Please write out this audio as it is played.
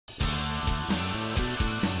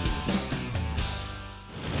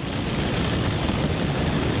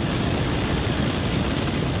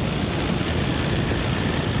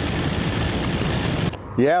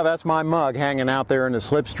Yeah, that's my mug hanging out there in the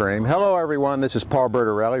slipstream. Hello everyone, this is Paul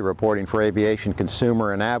Bertorelli reporting for Aviation,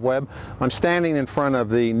 Consumer and AVweb. I'm standing in front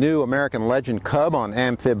of the new American Legend Cub on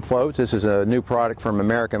Amphib floats. This is a new product from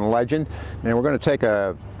American Legend, and we're going to take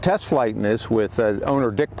a test flight in this with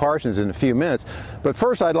owner Dick Parsons in a few minutes. But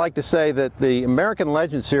first I'd like to say that the American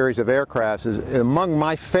Legend series of aircrafts is among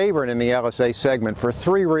my favorite in the LSA segment for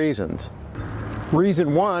three reasons.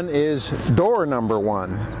 Reason one is door number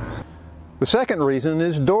one. The second reason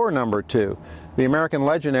is door number two. The American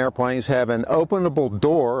Legend airplanes have an openable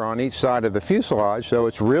door on each side of the fuselage, so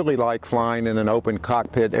it's really like flying in an open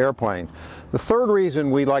cockpit airplane. The third reason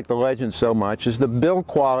we like the Legend so much is the build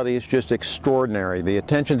quality is just extraordinary. The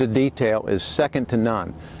attention to detail is second to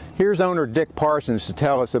none. Here's owner Dick Parsons to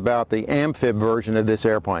tell us about the Amphib version of this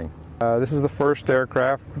airplane. This is the first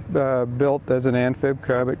aircraft built as an Amphib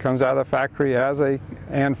Cub. It comes out of the factory as an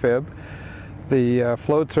Amphib. The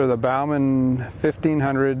floats are the Baumann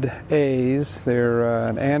 1500As. They're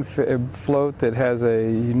an Amphib float that has a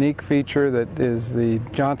unique feature that is the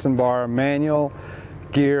Johnson bar manual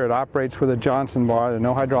gear. It operates with a Johnson bar. There are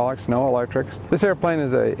no hydraulics, no electrics. This airplane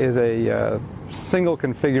is a single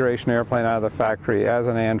configuration airplane out of the factory as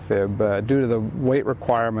an Amphib. Due to the weight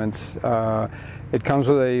requirements, it comes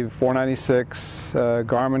with a 496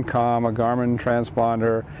 Garmin comm, a Garmin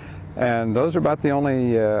transponder, and those are about the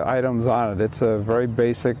only items on it. It's a very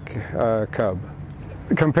basic Cub.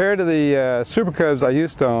 Compared to the Super Cubs I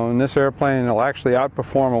used to own, this airplane will actually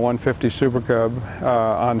outperform a 150 Super Cub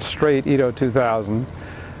on straight Edo 2000s.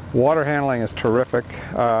 Water handling is terrific.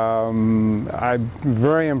 I'm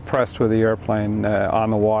very impressed with the airplane on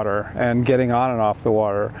the water and getting on and off the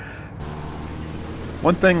water.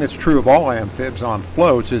 One thing that's true of all Amphibs on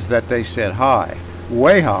floats is that they sit high.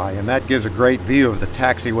 Way high, and that gives a great view of the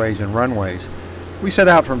taxiways and runways. We set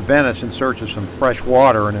out from Venice in search of some fresh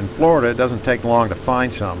water, and in Florida it doesn't take long to find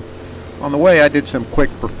some. On the way I did some quick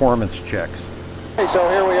performance checks. Okay, so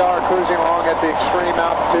here we are cruising along at the extreme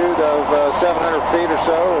altitude of 700 feet or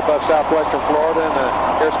so above southwestern Florida, and the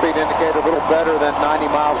airspeed indicator a little better than 90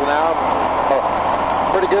 miles an hour.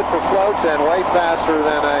 Pretty good for floats and way faster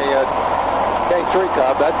than a K3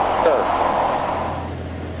 Cub. That's surf.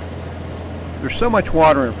 There's so much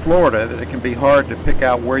water in Florida that it can be hard to pick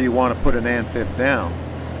out where you want to put an Amphib down.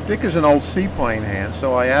 Dick is an old seaplane hand,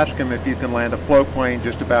 so I asked him if you can land a float plane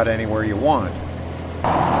just about anywhere you want.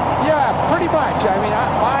 Yeah, pretty much. I mean,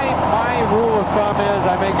 my rule of thumb is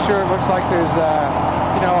I make sure it looks like there's a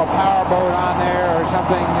power boat on there or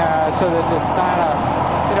something, so that it's not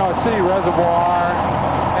a city reservoir,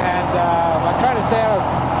 and I try to stay out of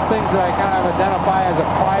things that I kind of identify as a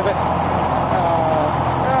private.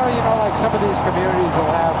 Like some of these communities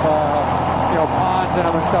will have, ponds in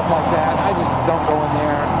them and stuff like that. I just don't go in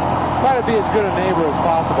there. Try to be as good a neighbor as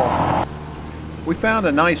possible. We found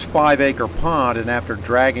a nice 5-acre pond, and after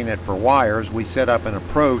dragging it for wires, we set up an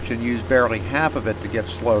approach and used barely half of it to get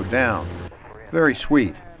slowed down. Very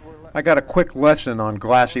sweet. I got a quick lesson on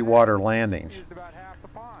glassy water landings.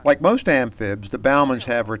 Like most Amphibs, the Baumans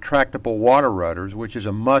have retractable water rudders, which is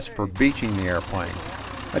a must for beaching the airplane.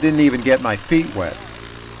 I didn't even get my feet wet.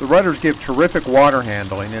 The rudders give terrific water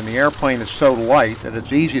handling, and the airplane is so light that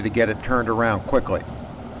it's easy to get it turned around quickly.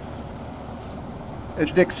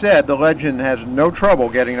 As Dick said, the Legend has no trouble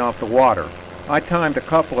getting off the water. I timed a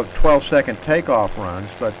couple of 12-second takeoff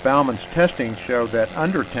runs, but Baumann's testing showed that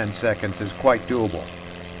under 10 seconds is quite doable.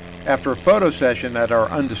 After a photo session at our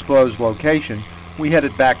undisclosed location, we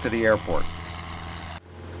headed back to the airport.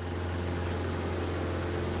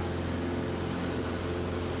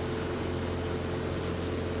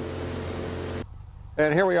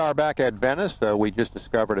 And here we are back at Venice. We just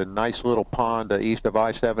discovered a nice little pond east of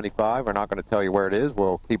I-75. We're not going to tell you where it is.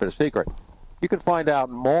 We'll keep it a secret. You can find out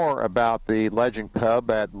more about the Legend Cub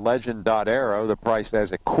at legend.aero. The price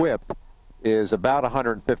as equipped is about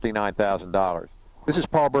 $159,000. This is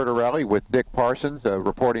Paul Bertorelli with Dick Parsons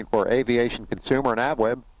reporting for Aviation, Consumer and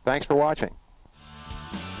AVweb. Thanks for watching.